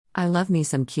I love me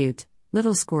some cute,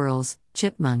 little squirrels,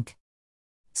 chipmunk.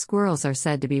 Squirrels are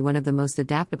said to be one of the most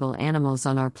adaptable animals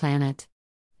on our planet.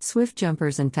 Swift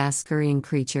jumpers and fast scurrying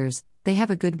creatures, they have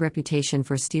a good reputation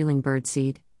for stealing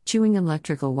birdseed, chewing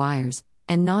electrical wires,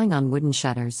 and gnawing on wooden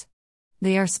shutters.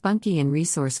 They are spunky and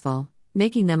resourceful,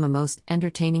 making them a most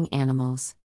entertaining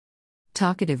animals.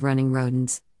 Talkative running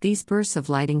rodents, these bursts of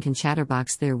lighting can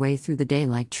chatterbox their way through the day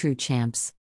like true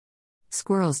champs.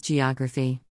 Squirrels'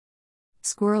 geography.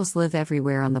 Squirrels live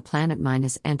everywhere on the planet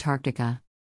minus Antarctica.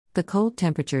 The cold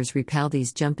temperatures repel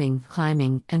these jumping,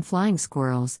 climbing, and flying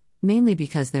squirrels, mainly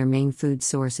because their main food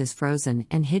source is frozen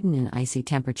and hidden in icy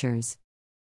temperatures.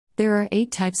 There are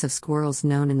 8 types of squirrels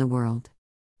known in the world.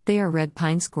 They are red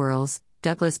pine squirrels,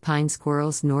 Douglas pine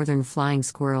squirrels, northern flying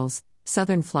squirrels,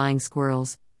 southern flying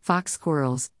squirrels, fox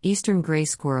squirrels, eastern gray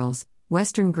squirrels,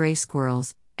 western gray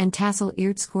squirrels, and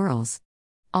tassel-eared squirrels.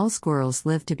 All squirrels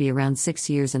live to be around 6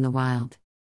 years in the wild.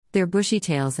 Their bushy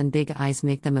tails and big eyes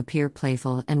make them appear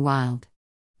playful and wild.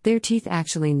 Their teeth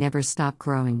actually never stop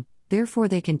growing, therefore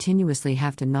they continuously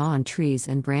have to gnaw on trees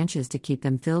and branches to keep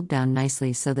them filled down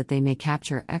nicely so that they may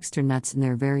capture extra nuts in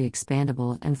their very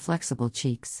expandable and flexible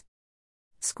cheeks.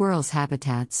 Squirrels'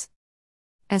 habitats.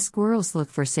 As squirrels look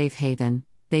for safe haven,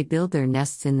 they build their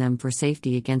nests in them for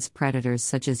safety against predators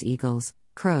such as eagles,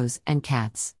 crows, and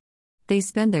cats. They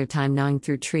spend their time gnawing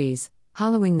through trees,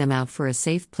 hollowing them out for a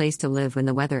safe place to live when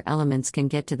the weather elements can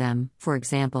get to them, for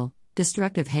example,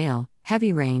 destructive hail,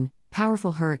 heavy rain,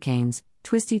 powerful hurricanes,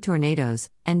 twisty tornadoes,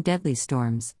 and deadly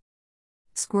storms.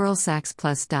 Squirrel sacks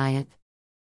plus diet.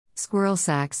 Squirrel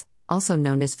sacks, also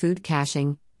known as food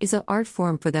caching, is an art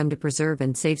form for them to preserve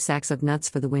and save sacks of nuts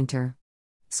for the winter.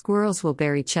 Squirrels will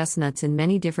bury chestnuts in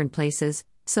many different places,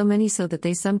 so many so that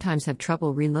they sometimes have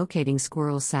trouble relocating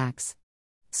squirrel sacks.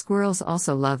 Squirrels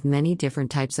also love many different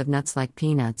types of nuts like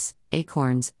peanuts,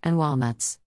 acorns, and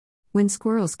walnuts. When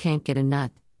squirrels can't get a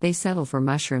nut, they settle for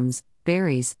mushrooms,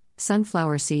 berries,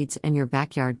 sunflower seeds, and your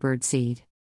backyard bird seed.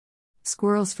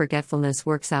 Squirrels' forgetfulness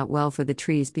works out well for the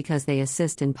trees because they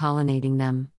assist in pollinating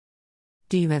them.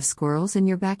 Do you have squirrels in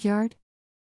your backyard?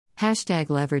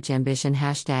 #leverage ambition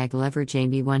 #leverage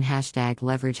AB1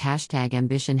 #leverage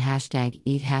 #ambition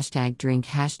 #eat #drink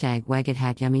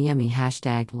 #wagget yummy yummy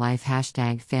 #life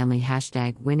 #family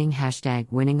 #winning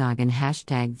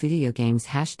 #winning video games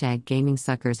 #gaming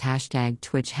suckers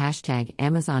 #twitch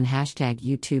 #amazon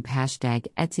 #youtube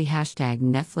 #etsy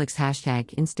 #netflix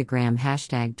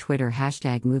 #instagram #twitter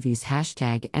 #movies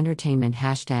 #entertainment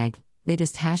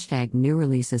latest #new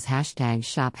releases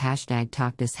 #shop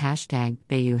 #talkdis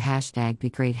 #bayou #be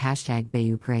great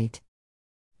 #bayou great.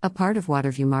 A part of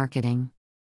Waterview Marketing.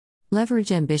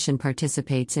 Leverage Ambition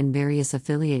participates in various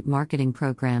affiliate marketing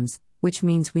programs, which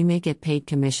means we may get paid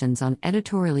commissions on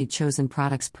editorially chosen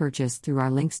products purchased through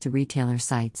our links to retailer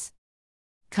sites.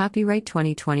 Copyright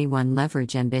 2021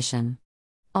 Leverage Ambition.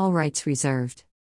 All rights reserved.